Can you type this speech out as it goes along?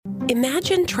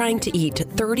Imagine trying to eat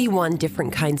 31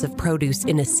 different kinds of produce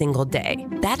in a single day.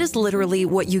 That is literally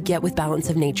what you get with Balance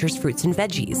of Nature's fruits and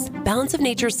veggies. Balance of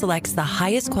Nature selects the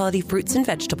highest quality fruits and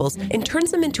vegetables and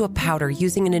turns them into a powder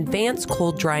using an advanced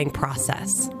cold drying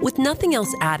process. With nothing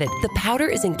else added, the powder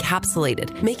is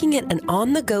encapsulated, making it an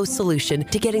on-the-go solution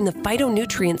to getting the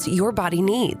phytonutrients your body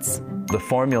needs. The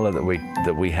formula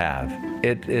that we have,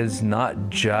 it is not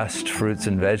just fruits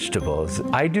and vegetables.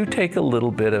 I do take a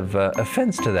little bit of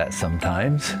offense to that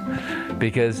sometimes,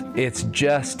 because it's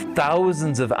just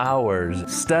thousands of hours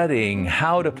studying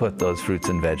how to put those fruits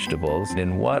and vegetables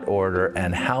in what order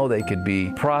and how they could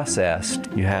be processed.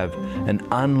 You have an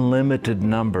unlimited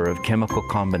number of chemical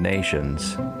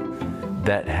combinations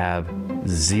that have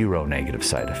zero negative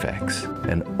side effects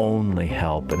and only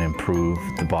help and improve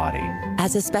the body.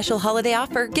 As a special holiday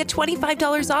offer, get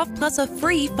 $25 off plus a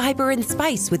free fiber and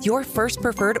spice with your first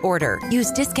preferred order.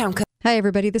 Use discount code. Hi,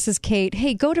 everybody. This is Kate.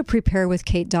 Hey, go to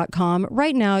preparewithkate.com.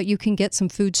 Right now, you can get some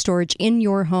food storage in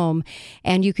your home,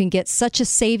 and you can get such a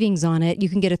savings on it. You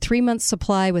can get a 3-month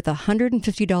supply with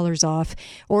 $150 off,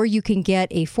 or you can get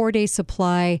a 4-day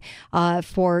supply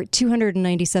for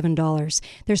 $297.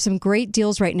 There's some great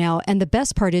deals right now, and the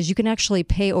best part is you can actually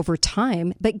pay over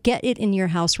time, but get it in your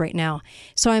house right now.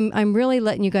 So I'm really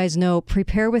letting you guys know,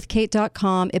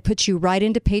 preparewithkate.com. It puts you right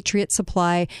into Patriot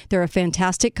Supply. They're a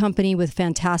fantastic company with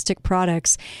fantastic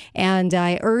products, and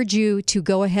I urge you to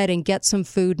go ahead and get some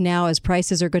food now, as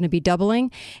prices are going to be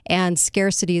doubling and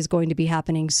scarcity is going to be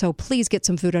happening. So please get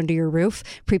some food under your roof.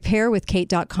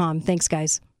 Preparewithkate.com. Thanks,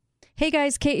 guys. Hey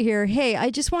guys, Kate here. Hey, I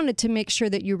just wanted to make sure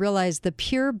that you realize the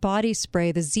Pure Body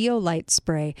Spray, the Zeolite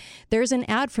Spray. There's an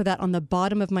ad for that on the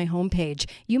bottom of my homepage.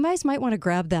 You guys might want to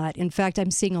grab that. In fact,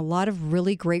 I'm seeing a lot of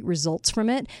really great results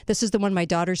from it. This is the one my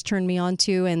daughters turned me on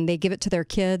to, and they give it to their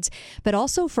kids, but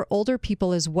also for older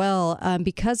people as well.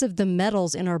 Because of the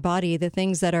metals in our body, the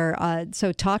things that are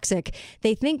so toxic,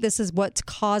 they think this is what's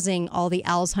causing all the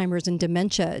Alzheimer's and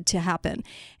dementia to happen.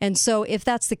 And so if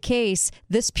that's the case,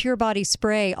 this Pure Body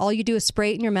Spray, all you do is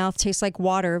spray it in your mouth, tastes like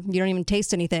water. You don't even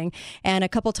taste anything. And a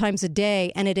couple times a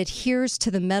day, and it adheres to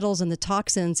the metals and the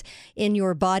toxins in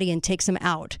your body and takes them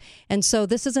out. And so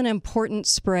this is an important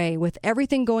spray with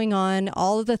everything going on,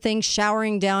 all of the things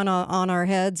showering down on our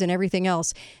heads and everything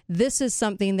else. This is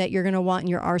something that you're going to want in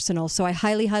your arsenal. So I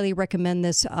highly, highly recommend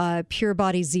this Pure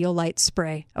Body Zeolite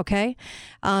Spray. Okay?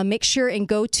 Make sure and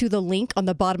go to the link on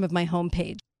the bottom of my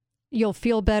homepage. You'll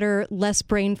feel better, less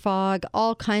brain fog,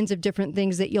 all kinds of different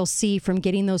things that you'll see from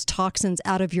getting those toxins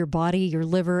out of your body, your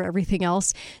liver, everything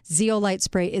else. Zeolite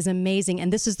Spray is amazing,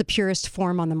 and this is the purest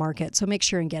form on the market, so make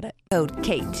sure and get it. Code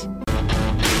KATE.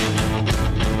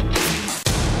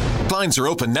 Lines are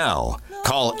open now.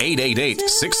 Call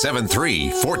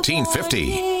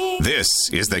 888-673-1450. This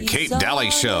is the Kate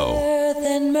Daly Show. Earth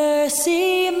and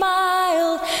mercy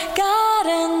mild, God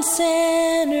and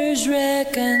sinners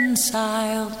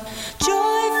reconciled. Joyful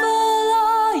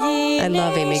are ye. I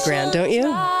love Amy Grant, don't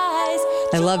you?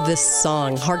 I love this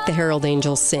song, Hark the Herald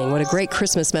Angels Sing. What a great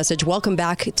Christmas message. Welcome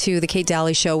back to the Kate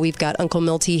Daly Show. We've got Uncle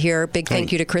Milty here. Big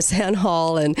thank you to Chris Ann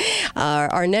Hall. And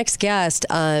our next guest,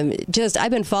 I've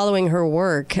been following her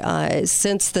work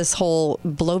since this whole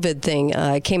Blovid thing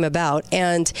came about.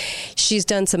 And she's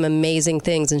done some amazing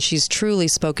things, and she's truly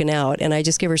spoken out. And I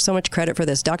just give her so much credit for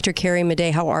this. Dr. Carrie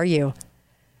Madej, how are you?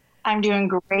 I'm doing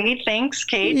great. Thanks,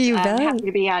 Kate. You I'm bet. happy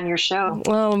to be on your show.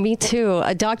 Well, me too.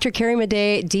 Dr. Carrie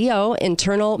Madej, DO,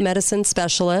 internal medicine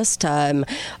specialist,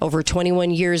 over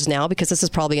 21 years now, because this is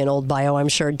probably an old bio, I'm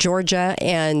sure, Georgia,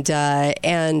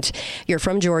 and you're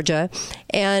from Georgia.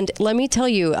 And let me tell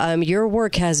you, your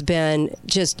work has been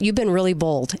you've been really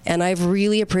bold, and I've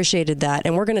really appreciated that.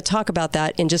 And we're going to talk about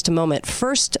that in just a moment.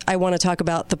 First, I want to talk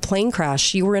about the plane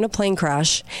crash. You were in a plane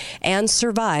crash and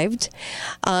survived,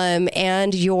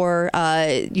 and your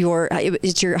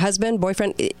husband,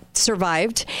 boyfriend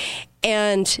survived.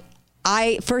 And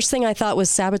first thing I thought was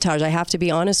sabotage. I have to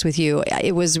be honest with you.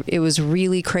 It was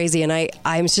really crazy. And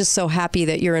I'm just so happy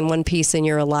that you're in one piece and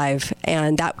you're alive.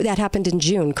 And that happened in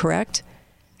June, correct?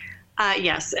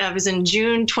 Yes, it was in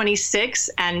June 26,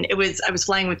 and I was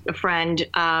flying with a friend.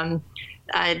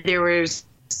 There was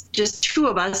just two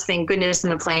of us, thank goodness, in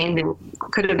the plane. There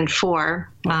could have been four,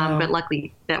 but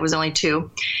luckily that was only two.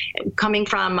 Coming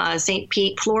from St.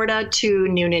 Pete, Florida to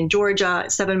Noonan, Georgia,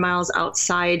 7 miles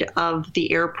outside of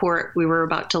the airport, we were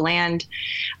about to land.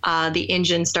 The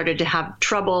engine started to have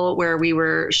trouble where we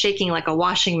were shaking like a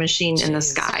washing machine in the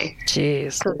sky.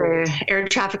 Jeez. So the air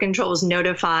traffic control was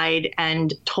notified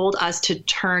and told us to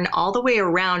turn all the way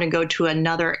around and go to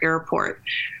another airport.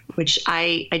 which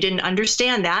I didn't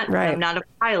understand that. Right. I'm not a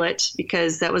pilot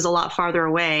because that was a lot farther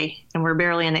away and we're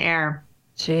barely in the air.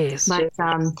 Jeez. But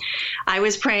I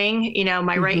was praying,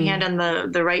 my right hand on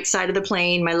the right side of the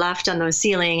plane, my left on the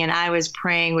ceiling, and I was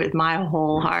praying with my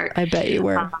whole heart. I bet you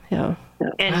were. Yeah.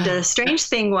 And the strange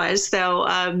thing was, though,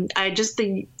 I just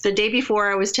the day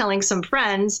before I was telling some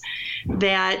friends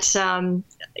that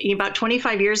about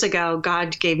 25 years ago,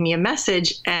 God gave me a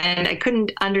message, and I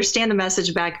couldn't understand the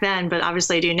message back then, but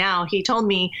obviously I do now. He told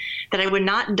me that I would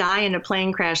not die in a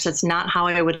plane crash. That's not how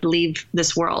I would leave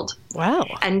this world. Wow.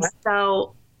 And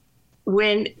so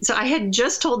I had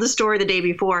just told the story the day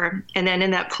before, and then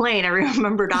in that plane, I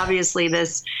remembered obviously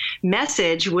this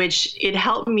message, which it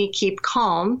helped me keep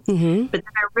calm. Mm-hmm. But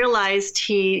then I realized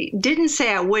he didn't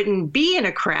say I wouldn't be in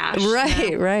a crash.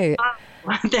 Right.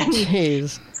 Then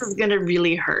Jeez. This is going to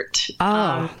really hurt.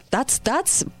 Oh, that's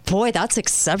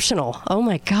exceptional. Oh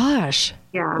my gosh.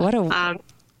 Yeah.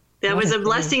 That was a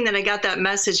blessing that I got that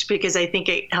message, because I think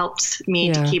it helped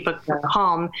me to keep a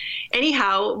calm.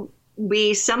 Anyhow,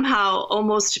 we somehow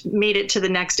almost made it to the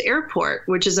next airport,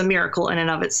 which is a miracle in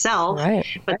and of itself. Right.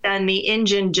 But then the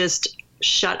engine just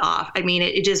shut off. I mean,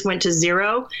 it just went to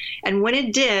zero. And when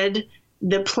it did,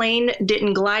 the plane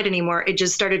didn't glide anymore. It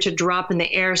just started to drop in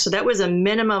the air. So that was a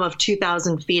minimum of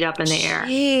 2,000 feet up in the air.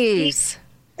 Jeez.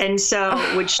 And so,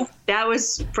 that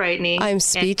was frightening. I'm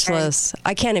speechless.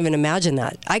 I can't even imagine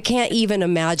that. I can't even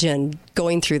imagine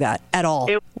going through that at all.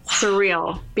 It was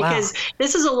surreal, because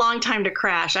this is a long time to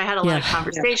crash. I had a lot of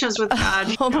conversations with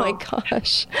God. Oh my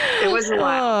gosh. It was a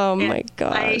lot. Oh my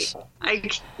gosh. I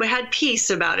had peace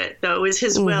about it, though. It was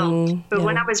his will. But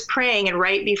when I was praying, and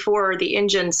right before the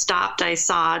engine stopped, I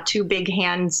saw two big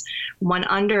hands, one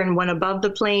under and one above the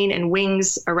plane, and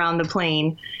wings around the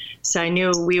plane. So I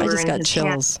knew we were in his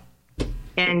hands.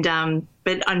 And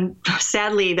but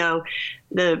sadly, though,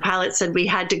 the pilot said we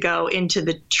had to go into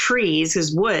the trees,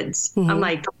 his woods. I'm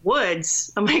like,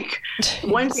 woods? I'm like,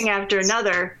 one thing after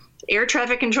another. Air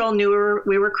traffic control knew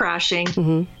we were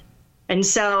crashing. And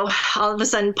so all of a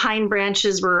sudden, pine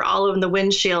branches were all over the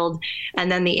windshield.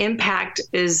 And then the impact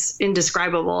is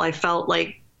indescribable. I felt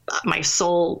like my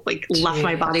soul left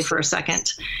my body for a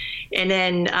second. And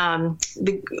then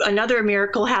another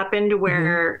miracle happened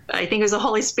where I think it was the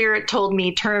Holy Spirit told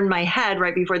me turn my head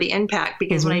right before the impact,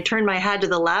 because when I turned my head to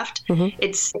the left,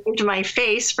 it saved my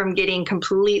face from getting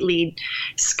completely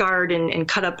scarred and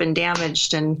cut up and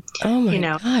damaged. And,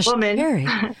 gosh, woman.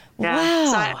 Wow.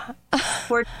 So I'm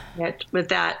fortunate with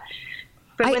that.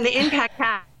 But when the impact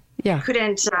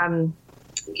happened,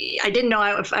 I didn't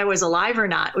know if I was alive or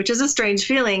not, which is a strange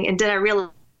feeling. And then I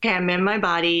realized, okay, I'm in my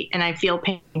body and I feel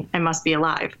pain. I must be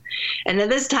alive. And at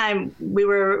this time,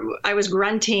 I was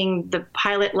grunting. The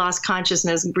pilot lost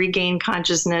consciousness, regained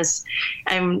consciousness,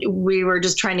 and we were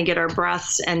just trying to get our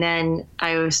breaths. And then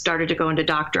I started to go into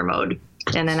doctor mode.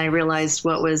 And then I realized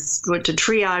what to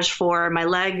triage for. My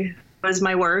leg was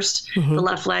my worst. The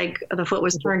left leg, the foot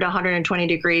was turned 120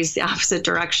 degrees the opposite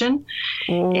direction.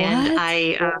 What?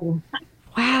 And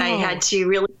I had to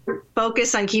really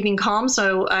focus on keeping calm.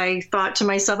 So I thought to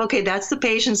myself, okay, that's the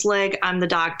patient's leg. I'm the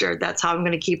doctor. That's how I'm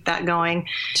going to keep that going.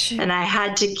 And I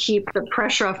had to keep the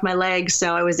pressure off my leg.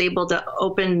 So I was able to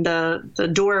open the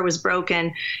door was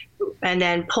broken, and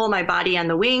then pull my body on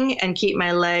the wing and keep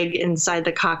my leg inside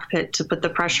the cockpit to put the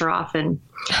pressure off. And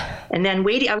then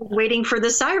I was waiting for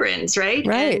the sirens, right?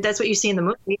 Right. And that's what you see in the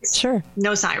movies. Sure.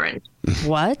 No sirens.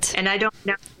 What? And I don't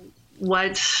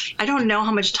know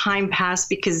how much time passed,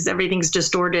 because everything's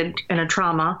distorted in a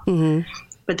trauma.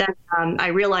 But then I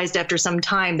realized after some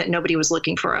time that nobody was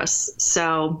looking for us.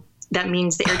 So that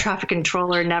means the air traffic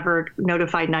controller never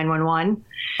notified 911.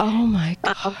 Oh my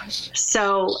gosh.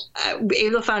 So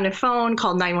Ava found a phone,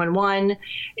 called 911,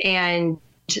 and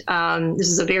this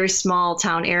is a very small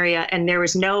town area, and there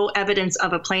was no evidence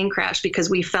of a plane crash because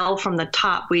we fell from the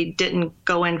top. We didn't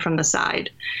go in from the side.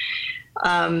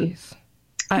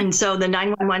 And so the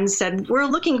 911 said, we're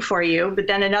looking for you. But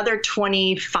then another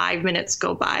 25 minutes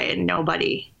go by and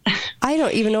nobody. I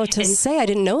don't even know what to say. I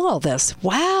didn't know all this.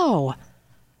 Wow.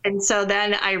 And so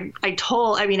then I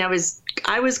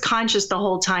was conscious the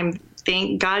whole time.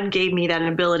 Thank God gave me that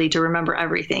ability to remember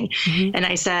everything. And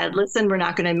I said, listen, we're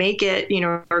not going to make it.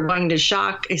 We're going to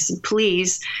shock. I said,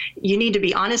 please, you need to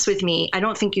be honest with me. I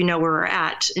don't think you know where we're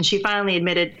at. And she finally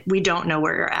admitted, we don't know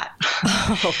where you're at.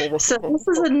 So this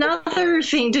is another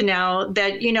thing to know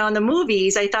that, in the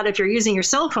movies, I thought if you're using your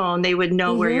cell phone, they would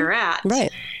know where you're at.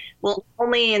 Right. Well,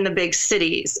 only in the big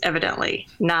cities, evidently,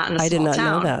 not in a small town. I did not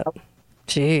know that.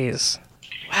 Jeez.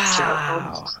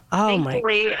 Wow. So,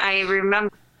 thankfully, I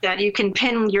remember that you can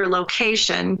pin your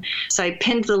location. So I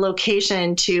pinned the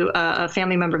location to a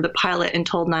family member of the pilot and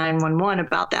told 911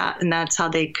 about that. And that's how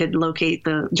they could locate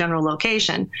the general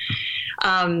location.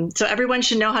 So everyone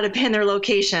should know how to pin their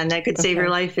location. That could save your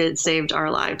life. It saved our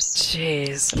lives.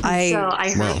 Jeez. So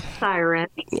I heard sirens.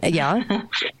 Yeah.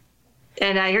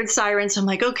 And I heard sirens. I'm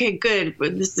like, okay, good.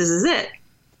 This is it.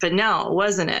 But no, it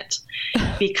wasn't it,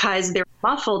 because they're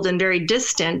muffled and very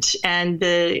distant. And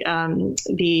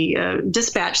the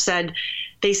dispatch said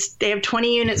they have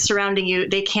 20 units surrounding you.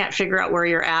 They can't figure out where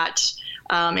you're at.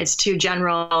 It's too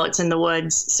general. It's in the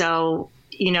woods. So,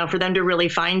 for them to really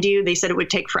find you, they said it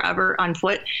would take forever on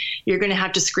foot. You're going to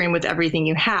have to scream with everything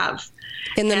you have.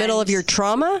 In the middle of your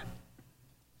trauma?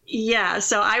 Yeah.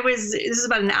 So this is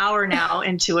about an hour now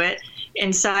into it.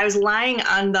 And so I was lying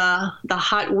on the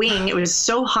hot wing. It was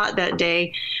so hot that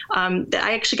day that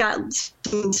I actually got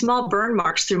some small burn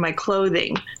marks through my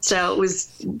clothing. So it was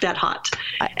that hot.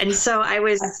 And so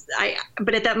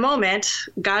but at that moment,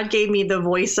 God gave me the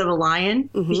voice of a lion,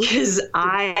 because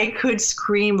I could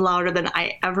scream louder than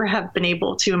I ever have been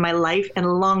able to in my life, and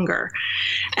longer.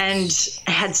 And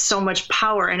I had so much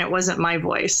power, and it wasn't my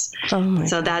voice.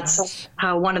 So that's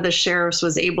how one of the sheriffs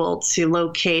was able to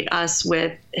locate us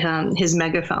with his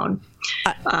megaphone.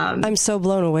 I'm so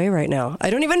blown away right now. I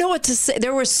don't even know what to say.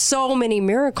 There were so many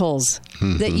miracles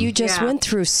that you just went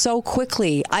through so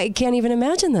quickly. I can't even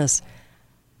imagine this.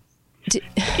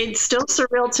 It's still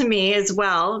surreal to me as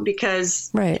well, because,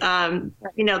 the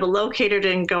locator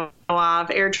didn't go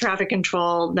off. Air traffic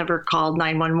control never called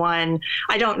 911.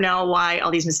 I don't know why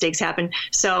all these mistakes happen.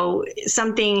 So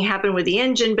something happened with the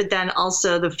engine, but then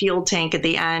also the fuel tank at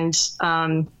the end.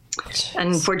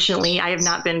 Unfortunately, I have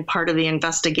not been part of the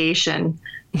investigation.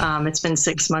 It's been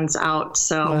 6 months out.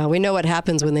 So well, we know what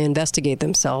happens when they investigate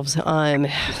themselves,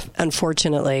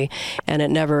 unfortunately, and it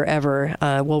never, ever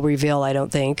will reveal, I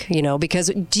don't think,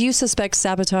 because do you suspect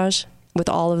sabotage with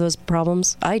all of those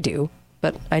problems? I do,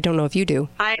 but I don't know if you do.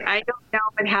 I don't know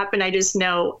what happened. I just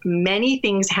know many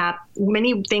things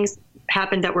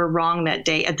happened that were wrong that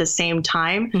day at the same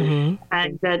time.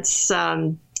 And that's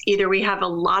either we have a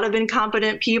lot of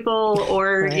incompetent people,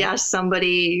 or yes,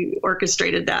 somebody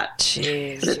orchestrated that.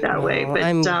 Jeez. Put it that way.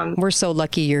 But we're so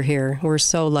lucky you're here. We're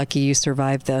so lucky you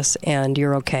survived this, and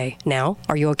you're okay now.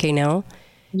 Are you okay now?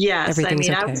 Yes. Everything's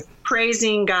okay. I was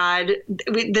praising God.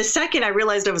 The second I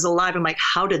realized I was alive, I'm like,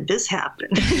 how did this happen?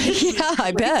 Yeah,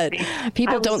 I bet.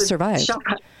 People don't survive.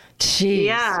 Jeez.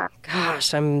 Yeah.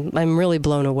 Gosh, I'm really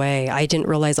blown away. I didn't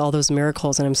realize all those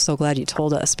miracles, and I'm so glad you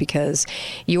told us, because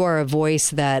you are a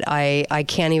voice that I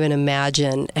can't even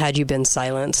imagine had you been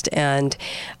silenced. And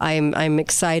I'm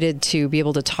excited to be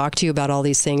able to talk to you about all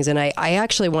these things. And I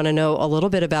actually want to know a little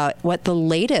bit about what the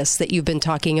latest that you've been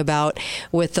talking about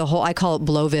with the whole, I call it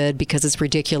Blovid because it's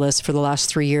ridiculous, for the last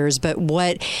 3 years, but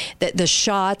what the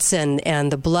shots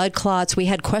and the blood clots. We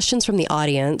had questions from the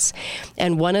audience,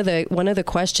 and one of the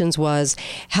questions was,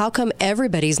 how come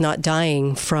everybody's not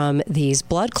dying from these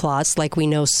blood clots like we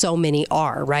know so many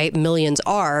are, right? Millions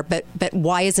are, but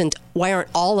why aren't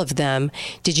all of them?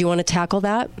 Did you want to tackle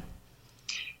that?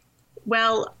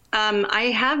 Well,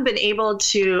 I have been able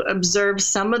to observe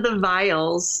some of the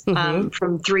vials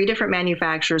from 3 different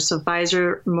manufacturers, so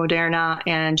Pfizer, Moderna,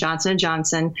 and Johnson &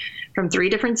 Johnson, from 3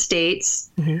 different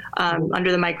states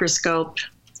under the microscope,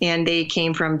 and they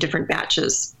came from different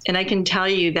batches. And I can tell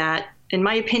you that, in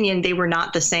my opinion, they were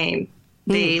not the same.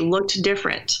 They looked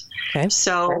different. Okay.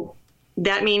 So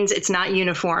that means it's not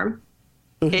uniform.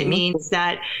 It means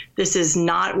that this is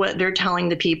not what they're telling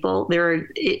the people.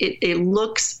 It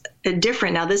looks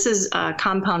different. Now, this is a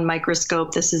compound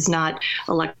microscope. This is not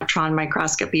electron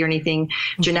microscopy or anything,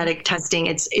 genetic testing.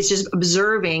 It's just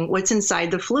observing what's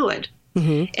inside the fluid.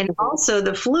 And also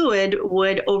the fluid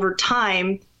would, over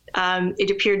time, it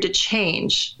appeared to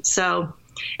change. So,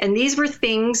 and these were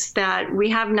things that we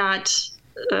have not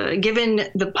given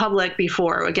the public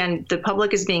before. Again, the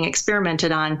public is being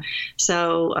experimented on.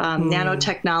 So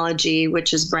nanotechnology,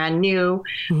 which is brand new,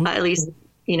 at least,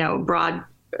 broad,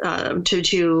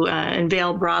 to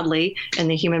unveil broadly in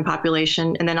the human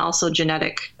population, and then also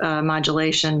genetic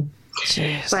modulation.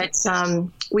 Jeez.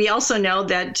 But we also know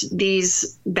that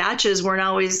these batches weren't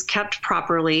always kept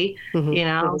properly,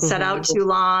 set out too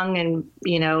long, and,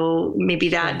 maybe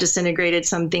that disintegrated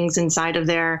some things inside of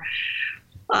there,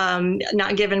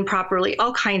 not given properly.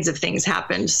 All kinds of things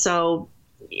happened. So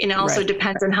it also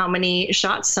depends on how many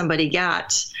shots somebody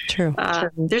got. True.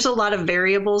 There's a lot of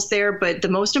variables there, but the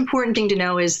most important thing to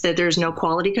know is that there's no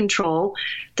quality control,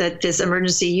 that this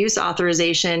emergency use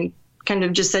authorization kind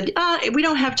of just said, we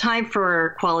don't have time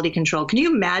for quality control. Can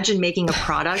you imagine making a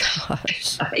product?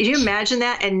 Can you imagine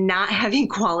that and not having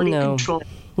quality control?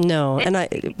 No.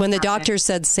 And when the doctor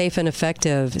said safe and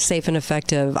effective,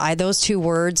 those two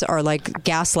words are like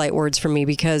gaslight words for me,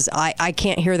 because I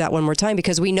can't hear that one more time,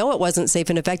 because we know it wasn't safe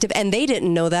and effective, and they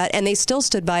didn't know that, and they still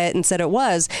stood by it and said it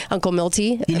was. Uncle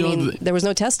Milty, there was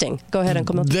no testing. Go ahead,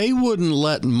 Uncle Milty. They wouldn't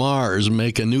let Mars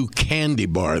make a new candy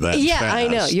bar that fast. I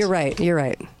know. You're right.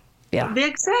 Yeah.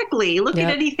 Exactly. Look at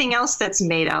anything else that's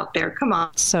made out there. Come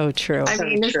on. So true. I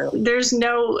mean, there's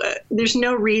no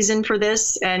reason for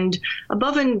this. And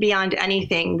above and beyond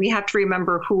anything, we have to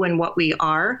remember who and what we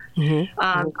are.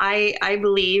 I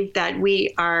believe that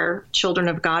we are children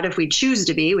of God if we choose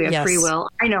to be. We have free will.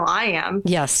 I know I am.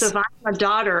 Yes. So if I'm a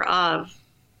daughter of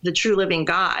the true living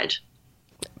God,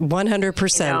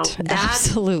 100%.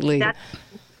 Absolutely.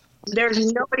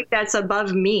 There's nobody that's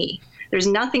above me. There's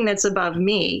nothing that's above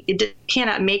me. It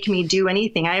cannot make me do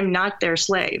anything. I am not their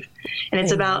slave. And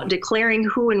it's about declaring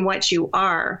who and what you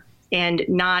are, and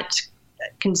not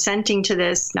consenting to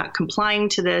this, not complying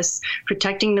to this,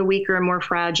 protecting the weaker and more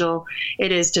fragile.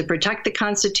 It is to protect the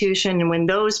Constitution. And when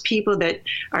those people that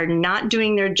are not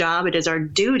doing their job, it is our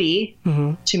duty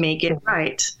to make it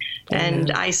right.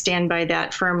 And I stand by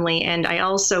that firmly. And I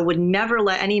also would never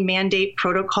let any mandate,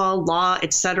 protocol, law,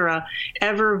 etc.,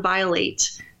 ever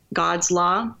violate God's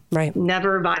law,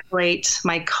 never violate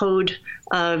my code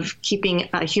of keeping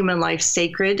a human life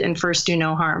sacred and first do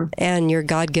no harm. And your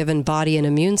God-given body and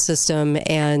immune system.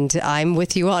 And I'm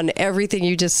with you on everything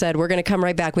you just said. We're going to come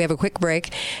right back. We have a quick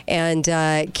break. And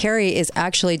Carrie is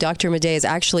actually, Dr. Madej is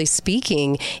actually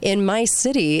speaking in my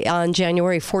city on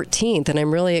January 14th. And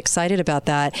I'm really excited about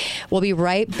that. We'll be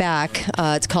right back.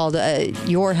 It's called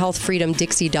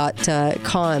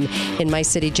yourhealthfreedomdixie.com in my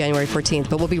city, January 14th.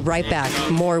 But we'll be right back.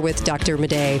 More with Dr.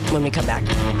 Madej when we come back.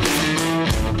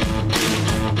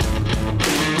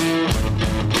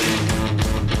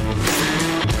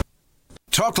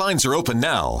 Talk lines are open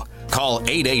now. Call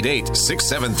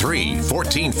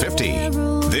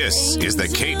 888-673-1450. This is The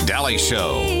Kate Daly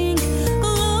Show.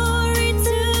 Glory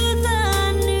to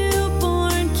the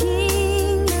newborn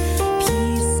King.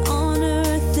 Peace on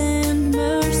earth and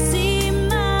mercy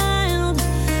mild.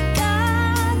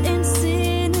 God and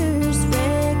sinners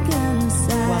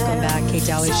reconciled. Welcome back, Kate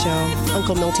Daly Show.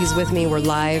 Uncle Milty's with me. We're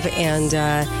live, and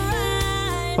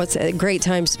what's a great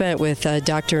time spent with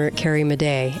Dr. Carrie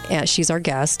Madej. She's our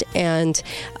guest. And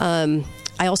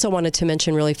I also wanted to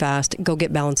mention really fast, go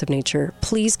get Balance of Nature.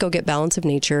 Please go get Balance of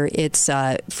Nature. It's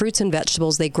fruits and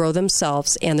vegetables. They grow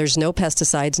themselves, and there's no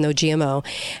pesticides, no GMO,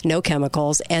 no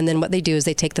chemicals. And then what they do is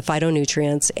they take the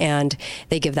phytonutrients and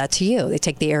they give that to you. They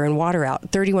take the air and water out.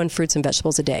 31 fruits and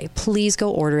vegetables a day. Please go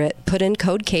order it. Put in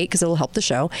code KATE because it'll help the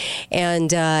show.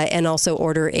 And also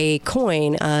order a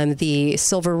coin, the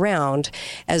silver round,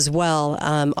 as well,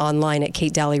 online at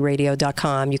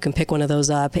KateDalyRadio.com. You can pick one of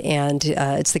those up, and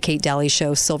it's the Kate Daly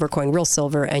Show silver coin, real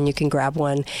silver, and you can grab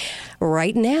one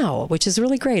right now, which is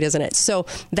really great, isn't it? So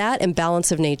that and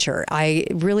Balance of Nature. I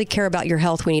really care about your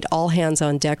health. We need all hands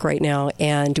on deck right now,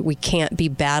 and we can't be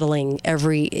battling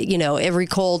every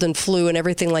cold and flu and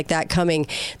everything like that coming.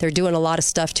 They're doing a lot of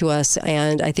stuff to us,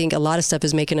 and I think a lot of stuff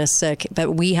is making us sick,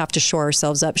 but we have to shore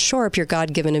ourselves up. Shore up your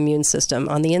God-given immune system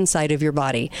on the inside of your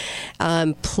body.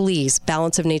 Please,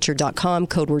 balanceofnature.com,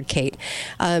 code word Kate.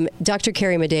 Dr.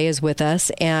 Carrie Madej is with us,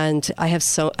 and I have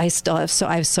so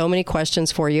many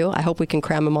questions for you. I hope we can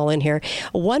cram them all in here.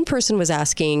 One person was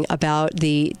asking about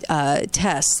the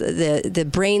tests, the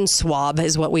brain swab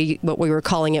is what we were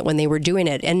calling it when they were doing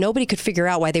it, and nobody could figure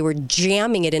out why they were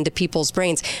jamming it into people's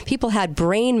brains. People had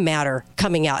brain matter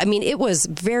coming out. I mean, it was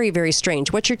very, very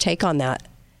strange. What's your take on that?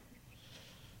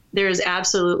 There is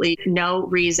absolutely no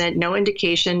reason, no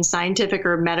indication, scientific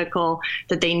or medical,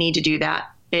 that they need to do that.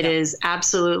 It is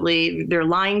absolutely, they're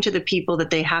lying to the people that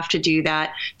they have to do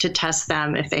that to test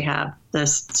them if they have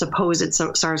this supposed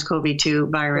SARS-CoV-2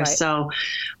 virus. Right. So,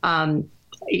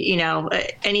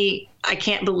 I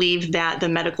can't believe that the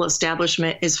medical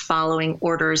establishment is following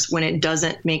orders when it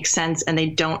doesn't make sense and they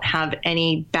don't have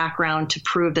any background to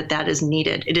prove that that is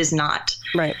needed. It is not.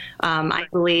 Right. I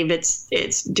believe it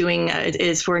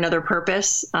is for another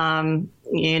purpose. Some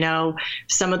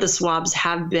of the swabs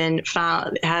have been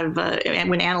found,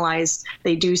 when analyzed,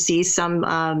 they do see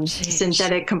some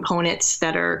synthetic components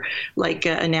that are like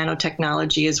a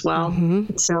nanotechnology as well.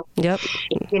 Mm-hmm. So,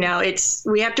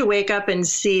 we have to wake up and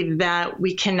see that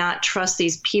we cannot trust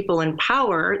these people in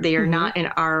power. They are not in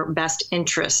our best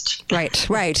interest. Right.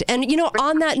 And,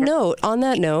 on that note,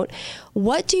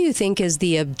 what do you think is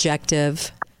the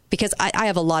objective Because I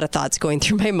have a lot of thoughts going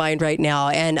through my mind right now,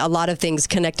 and a lot of things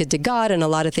connected to God, and a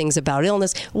lot of things about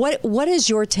illness. What is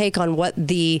your take on what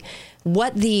the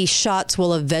shots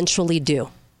will eventually do?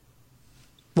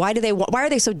 Why are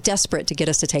they so desperate to get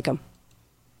us to take them?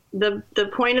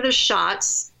 The point of the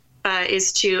shots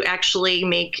is to actually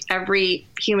make every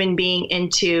human being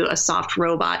into a soft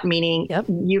robot, meaning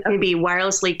you can be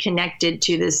wirelessly connected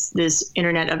to this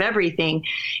internet of everything.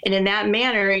 And in that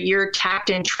manner, you're tacked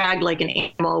and tracked like an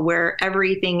animal, where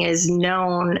everything is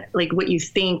known, like what you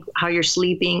think, how you're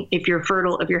sleeping, if you're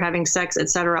fertile, if you're having sex,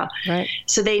 etc. Right.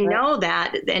 So they know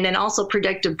that. And then also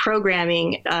predictive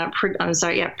programming,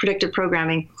 predictive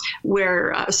programming,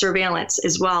 where surveillance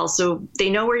as well. So they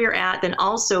know where you're at. Then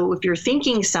also, if you're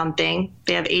thinking something,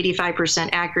 they have 85%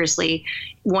 accuracy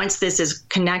once this is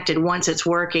connected, once it's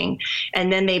working.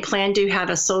 And then they plan to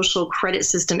have a social credit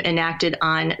system enacted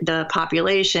on the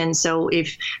population. So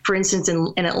if, for instance,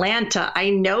 in Atlanta,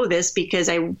 I know this because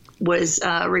I was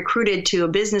recruited to a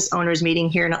business owners meeting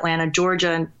here in Atlanta,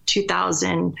 Georgia in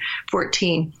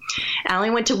 2014. I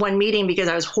only went to one meeting because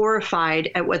I was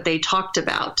horrified at what they talked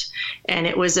about. And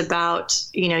it was about,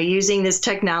 using this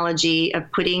technology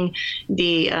of putting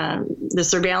the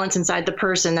surveillance inside the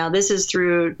person. Now, this is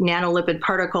through nanolipid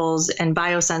particles and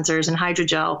biosensors and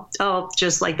hydrogel,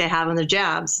 just like they have on the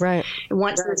jabs. Right.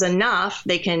 Once there's enough,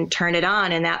 they can turn it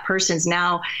on, and that person's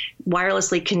now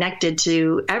wirelessly connected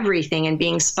to everything and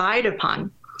being spied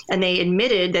upon. And they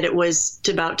admitted that it was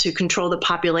about to control the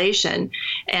population.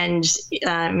 And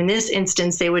in this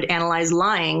instance, they would analyze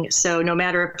lying. So no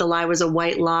matter if the lie was a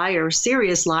white lie or a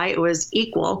serious lie, it was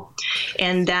equal.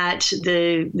 And that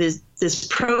this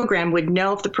program would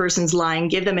know if the person's lying,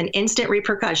 give them an instant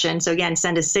repercussion. So again,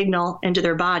 send a signal into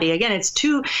their body. Again, it's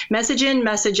two message in,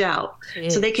 message out.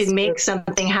 So they could make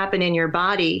something happen in your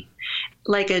body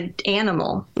like an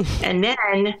animal. And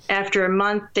then after a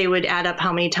month, they would add up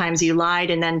how many times you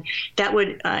lied. And then that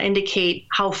would indicate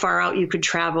how far out you could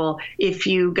travel, if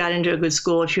you got into a good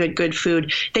school, if you had good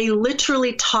food. They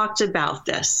literally talked about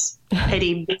this at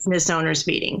a business owners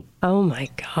meeting. Oh my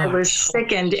God. I was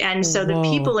sickened. And so the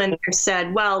people in there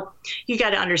said, well, you got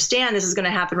to understand this is going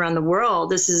to happen around the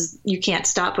world. You can't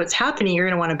stop what's happening. You're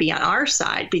going to want to be on our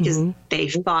side, because they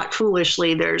thought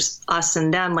foolishly there's us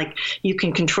and them, like you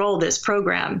can control this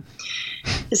program.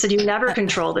 I said, you never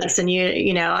control this. And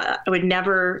I would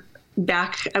never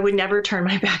turn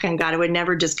my back on God. I would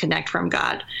never disconnect from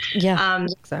God. Yeah,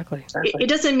 exactly. It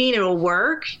doesn't mean it will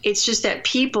work. It's just that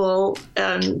people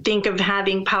think of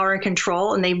having power and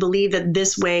control, and they believe that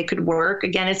this way could work.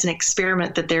 Again, it's an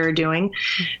experiment that they're doing.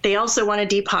 They also want to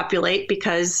depopulate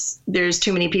because there's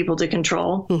too many people to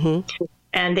control.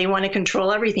 And they want to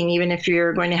control everything, even if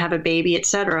you're going to have a baby, et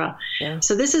cetera. Yeah.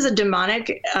 So this is a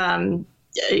demonic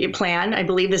plan. I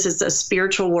believe this is a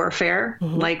spiritual warfare,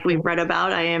 like we've read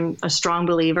about. I am a strong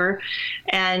believer.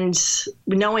 And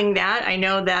knowing that, I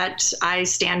know that I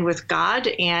stand with God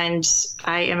and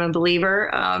I am a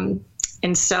believer.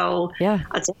 And so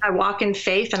I walk in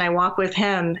faith and I walk with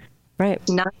him. Right.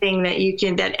 Nothing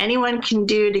that anyone can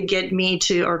do to get me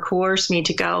to, or coerce me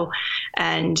to go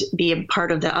and be a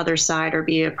part of the other side or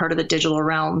be a part of the digital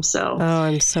realm. So,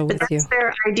 I'm so with you. That's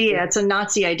their idea. It's a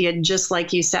Nazi idea, just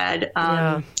like you said.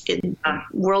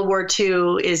 World War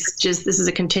II is this is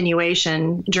a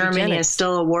continuation. Germany is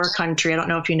still a war country. I don't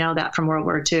know if you know that from World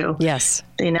War II. Yes.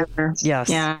 They never. Yes.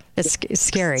 Yeah. It's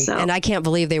scary. So, and I can't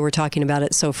believe they were talking about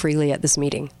it so freely at this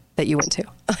meeting that you went to.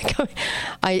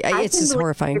 It's just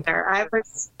horrifying.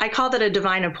 I called it a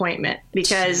divine appointment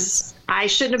because I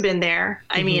shouldn't have been there.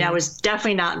 I mean, I was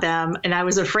definitely not them. And I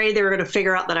was afraid they were going to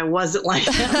figure out that I wasn't like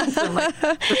them.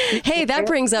 So hey, that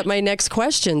brings up my next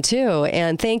question too.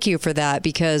 And thank you for that,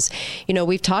 because,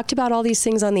 we've talked about all these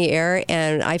things on the air,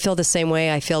 and I feel the same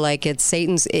way. I feel like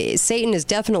Satan is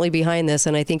definitely behind this.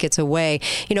 And I think it's a way,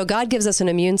 God gives us an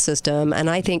immune system, and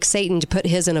I think Satan put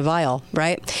his in a vial,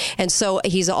 right? And so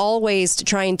he's always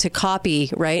trying to copy,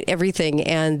 right, everything.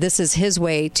 And this is his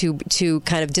way to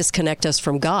kind of disconnect us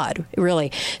from God,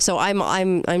 really. So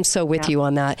I'm so with you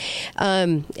on that.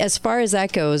 As far as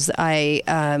that goes,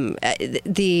 the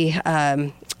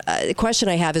question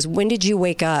I have is, when did you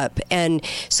wake up? And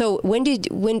so when did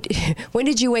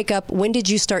you wake up? When did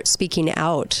you start speaking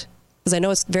out? Because I know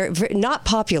it's very, very not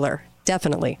popular,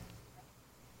 definitely.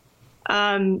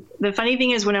 The funny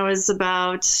thing is, when I was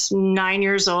about 9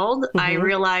 years old, I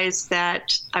realized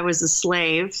that I was a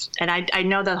slave, and I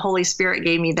know that Holy Spirit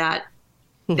gave me that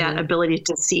ability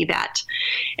to see that.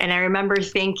 And I remember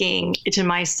thinking to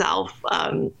myself,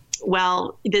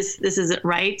 well, this isn't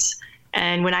right.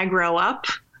 And when I grow up,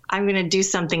 I'm going to do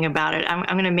something about it. I'm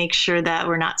going to make sure that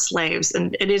we're not slaves.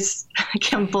 And it is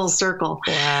come full circle.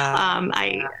 Wow.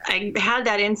 I had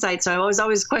that insight, so I was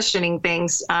always questioning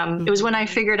things. It was when I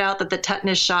figured out that the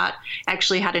tetanus shot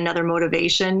actually had another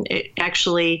motivation. It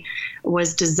actually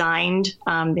was designed.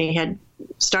 They had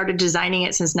started designing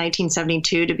it since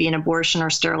 1972 to be an abortion or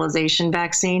sterilization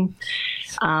vaccine.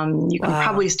 You can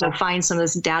probably still find some of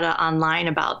this data online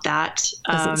about that.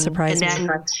 Doesn't surprise me. And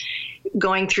then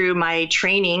going through my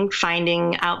training,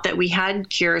 finding out that we had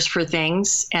cures for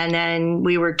things. And then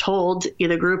we were told,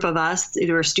 either group of us,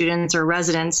 either students or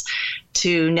residents,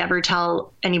 to never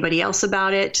tell anybody else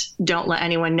about it. Don't let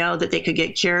anyone know that they could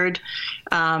get cured.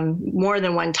 More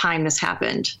than one time this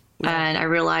happened. And I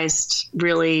realized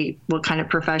really what kind of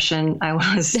profession I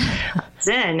was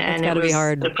in. And it was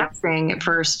hard. depressing at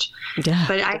first. Yeah.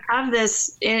 But I have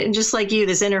this, just like you,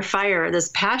 this inner fire, this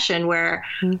passion where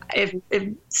if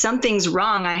something's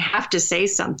wrong, I have to say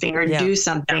something or do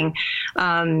something.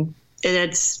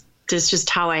 It's just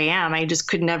how I am. I just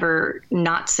could never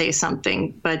not say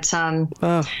something. But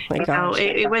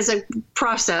it was a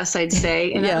process, I'd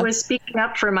say. And it was speaking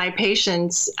up for my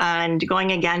patients and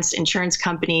going against insurance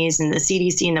companies and the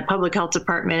CDC and the public health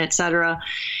department, et cetera.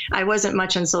 I wasn't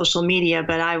much on social media,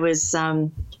 but I was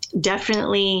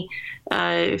definitely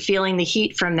feeling the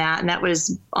heat from that. And that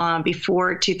was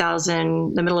before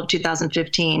the middle of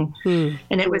 2015.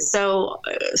 And it was so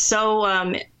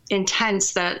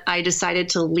intense that I decided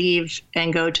to leave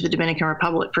and go to the Dominican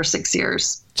Republic for 6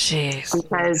 years. Jeez.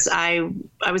 Because I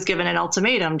was given an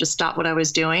ultimatum to stop what I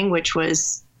was doing, which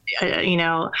was,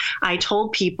 I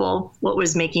told people what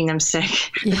was making them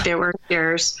sick, that there were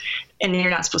cures, and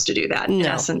you're not supposed to do that. In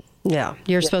essence. Yeah,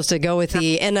 you're supposed to go with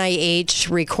the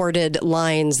NIH recorded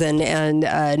lines and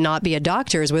not be a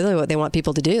doctor is really what they want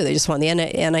people to do. They just want the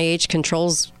NIH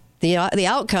controls the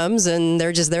outcomes, and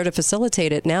they're just there to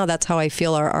facilitate it. Now that's how I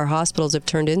feel our hospitals have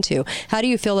turned into. How do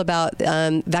you feel about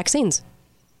vaccines?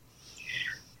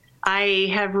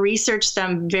 I have researched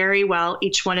them very well,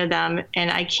 each one of them, and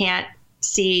I can't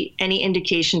see any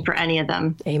indication for any of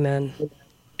them. Amen.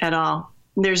 At all.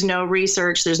 There's no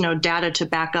research, there's no data to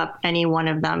back up any one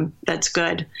of them that's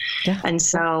good. Yeah. And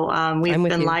so we've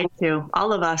been lied to.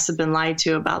 All of us have been lied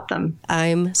to about them.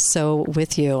 I'm so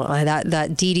with you.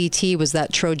 That DDT was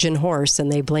that Trojan horse, and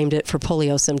they blamed it for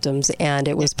polio symptoms, and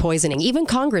it was poisoning. Even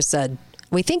Congress said,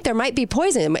 we think there might be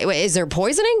poison. Is there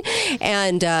poisoning?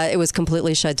 And it was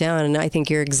completely shut down. And I think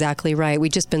you're exactly right.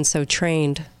 We've just been so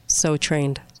trained.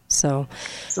 So.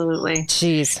 Absolutely.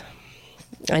 Geez.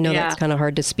 I know that's kind of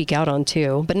hard to speak out on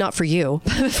too, but not for you.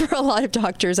 For a lot of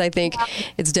doctors, I think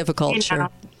it's difficult. Sure.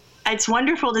 It's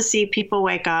wonderful to see people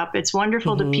wake up. It's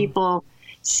wonderful to people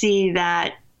see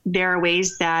that there are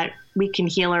ways that we can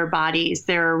heal our bodies.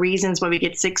 There are reasons why we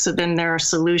get sick, so then there are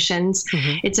solutions.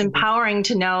 It's empowering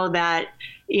to know that,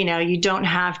 you don't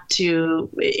have to,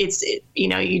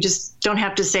 you just don't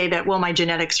have to say that, well, my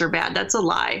genetics are bad. That's a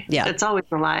lie. Yeah. That's always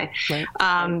a lie. Right.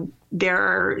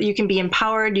 You can be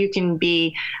empowered, you can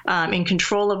be in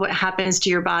control of what happens to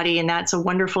your body, and that's a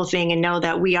wonderful thing. And know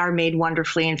that we are made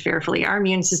wonderfully and fearfully. Our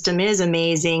immune system is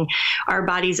amazing. Our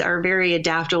bodies are very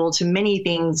adaptable to many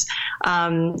things.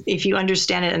 If you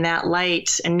understand it in that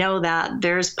light and know that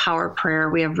there's power of prayer,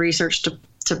 we have research to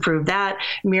prove that.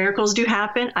 Miracles do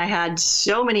happen. I had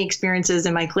so many experiences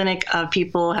in my clinic of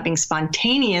people having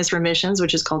spontaneous remissions,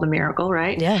 which is called a miracle,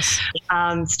 right? Yes.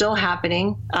 Still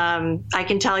happening. I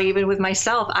can tell you, even with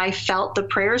myself, I felt the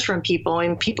prayers from people,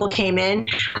 and people came in.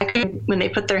 When they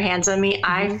put their hands on me,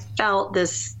 I felt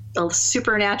this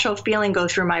supernatural feeling go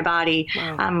through my body.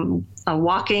 Wow. A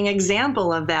walking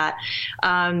example of that.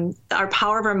 Our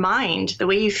power of our mind, the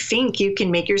way you think, you can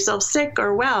make yourself sick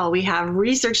or well. We have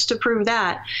research to prove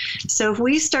that. So if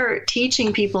we start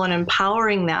teaching people and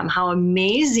empowering them how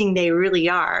amazing they really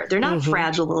are, they're not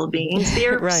fragile little beings.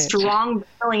 They're strong,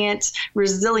 brilliant,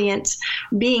 resilient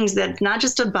beings that not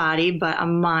just a body, but a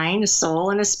mind, a soul,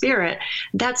 and a spirit.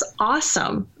 That's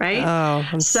awesome, right? Oh,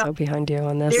 I'm so behind you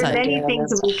on this. There's many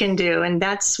things that we can do, and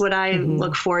that's what I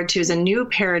look forward to, is a new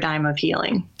paradigm of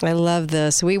healing. I love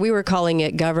this. We were calling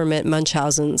it government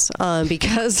Munchausen's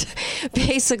because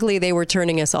basically they were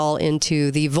turning us all into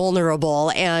the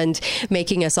vulnerable and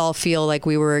making us all feel like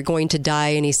we were going to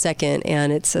die any second.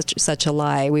 And it's such a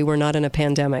lie. We were not in a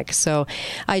pandemic. So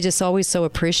I just always so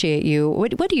appreciate you.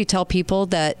 What do you tell people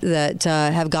that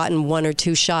have gotten 1 or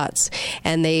 2 shots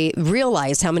and they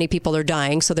realize how many people are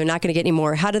dying, so they're not going to get any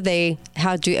more? I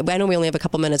know we only have a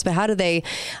couple minutes, but how do they,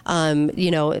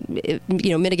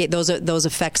 mitigate those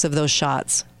effects of those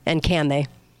shots? And can they?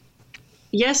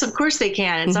 Yes, of course they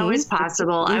can. It's always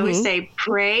possible. I always say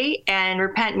pray and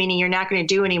repent, meaning you're not going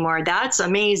to do anymore. That's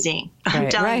amazing. I'm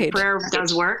telling you, prayer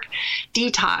does work.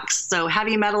 Detox. So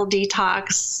heavy metal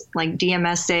detox, like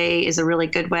DMSA is a really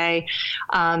good way.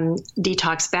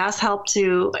 Detox baths help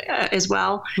too as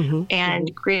well.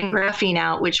 And getting graphene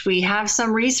out, which we have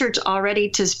some research already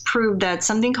to prove that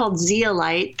something called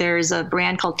zeolite, there's a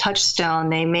brand called Touchstone.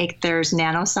 They make theirs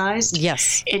nano-sized.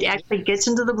 Yes. It actually gets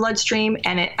into the bloodstream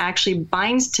and it actually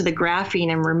binds to the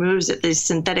graphene and removes it, these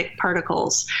synthetic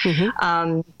particles.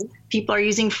 People are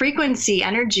using frequency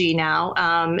energy now,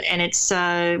 and it's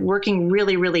working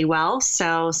really, really well.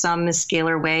 So some is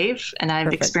scalar wave, and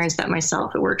I've experienced that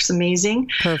myself. It works amazing.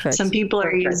 Some people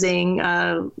are using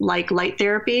like light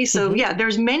therapy. So yeah,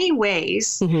 there's many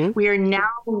ways. We are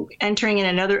now entering in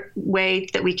another way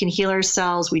that we can heal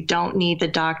ourselves. We don't need the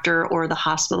doctor or the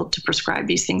hospital to prescribe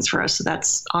these things for us. So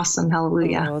that's awesome.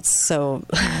 Hallelujah. Oh, it's so,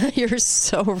 you're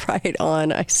so right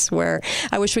on. I swear.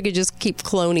 I wish we could just keep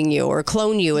cloning you or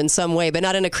clone you in some way, but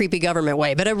not in a creepy government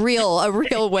way, but a real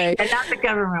way. And not the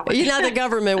government way. Not the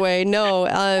government way. No.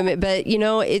 But you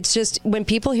know, it's just when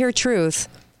people hear truth,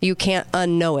 you can't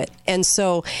unknow it. And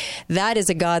so that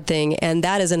is a God thing. And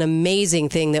that is an amazing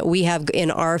thing that we have in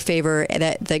our favor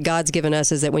that God's given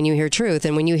us, is that when you hear truth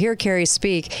and when you hear Carrie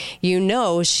speak, you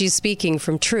know she's speaking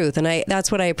from truth. And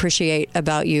that's what I appreciate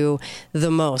about you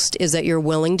the most, is that you're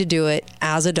willing to do it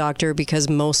as a doctor, because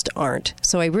most aren't.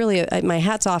 So my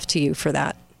hat's off to you for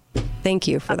that. Thank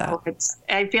you for that.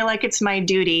 I feel like it's my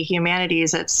duty. Humanity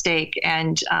is at stake.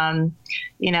 And,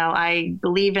 I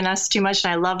believe in us too much.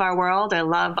 And I love our world. I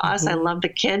love us. I love the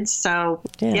kids. So,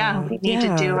 we need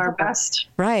to do our best.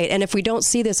 Right. And if we don't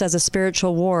see this as a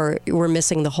spiritual war, we're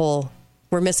missing the whole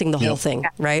thing,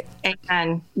 right?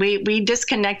 And we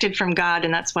disconnected from God,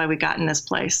 and that's why we got in this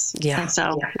place. Yeah. And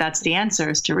so that's the answer,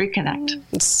 is to reconnect.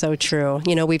 It's so true.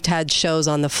 You know, we've had shows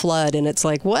on the flood, and it's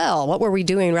like, well, what were we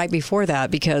doing right before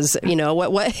that? Because,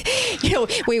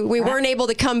 we weren't able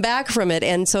to come back from it.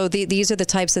 And so these are the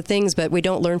types of things, but we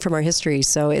don't learn from our history.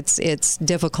 So it's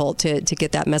difficult to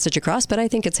get that message across, but I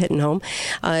think it's hitting home.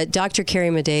 Dr. Carrie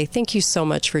Madej, thank you so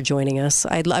much for joining us.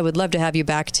 I would love to have you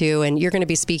back too. And you're going to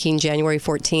be speaking January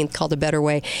 14th, called A Better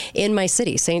Way, in my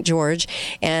city, St. George.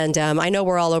 And I know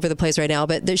we're all over the place right now,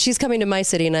 but she's coming to my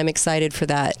city, and I'm excited for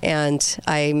that. And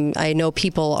I know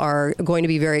people are going to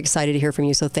be very excited to hear from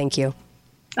you. So thank you.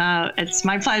 It's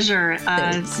my pleasure.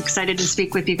 Excited to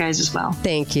speak with you guys as well.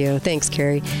 Thank you. Thanks,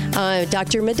 Carrie.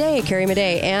 Dr. Madej, Carrie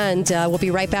Madej. And we'll be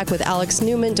right back with Alex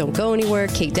Newman. Don't go anywhere.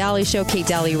 Kate Daly Show,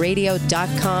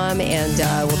 KateDalyRadio.com.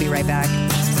 And we'll be right back.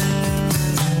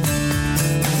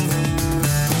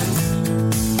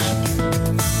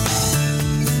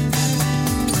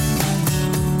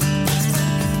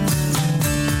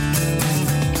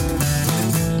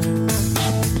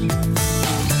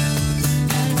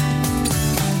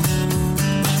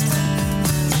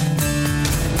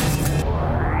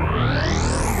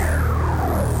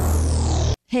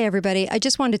 Hey, everybody. I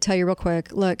just wanted to tell you real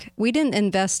quick. Look, we didn't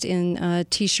invest in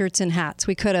T-shirts and hats.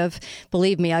 We could have.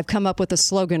 Believe me, I've come up with a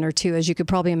slogan or two, as you could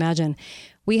probably imagine.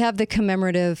 We have the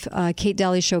commemorative Kate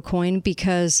Daly Show coin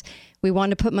because we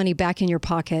wanted to put money back in your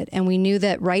pocket. And we knew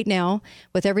that right now,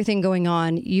 with everything going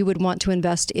on, you would want to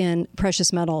invest in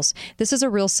precious metals. This is a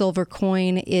real silver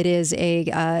coin. It is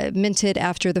minted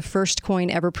after the first coin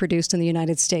ever produced in the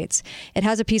United States. It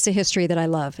has a piece of history that I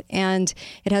love. And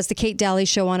it has the Kate Daly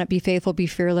Show on it. Be faithful, be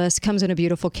fearless. Comes in a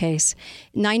beautiful case.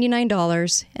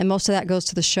 $99, and most of that goes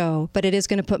to the show. But it is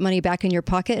going to put money back in your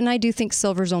pocket. And I do think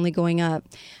silver's only going up.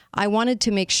 I wanted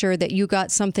to make sure that you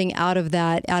got something out of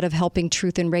that, out of helping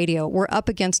Truth in Radio. We're up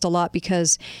against a lot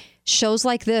because shows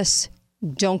like this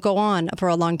don't go on for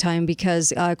a long time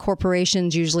because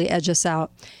corporations usually edge us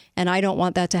out. And I don't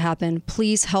want that to happen.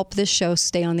 Please help this show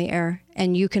stay on the air.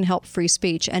 And you can help free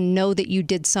speech, and know that you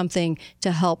did something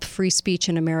to help free speech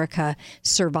in America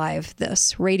survive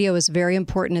this. Radio is very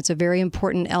important. It's a very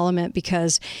important element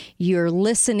because you're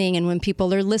listening. And when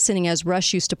people are listening, as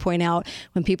Rush used to point out,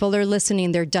 when people are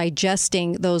listening, they're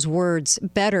digesting those words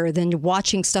better than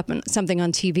watching something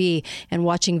on TV and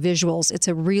watching visuals. It's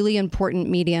a really important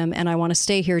medium. And I want to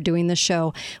stay here doing the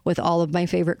show with all of my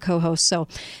favorite co-hosts. So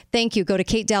thank you. Go to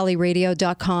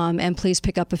KateDalyRadio.com and please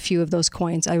pick up a few of those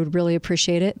coins. I would really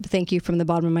appreciate it. Thank you from the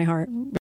bottom of my heart.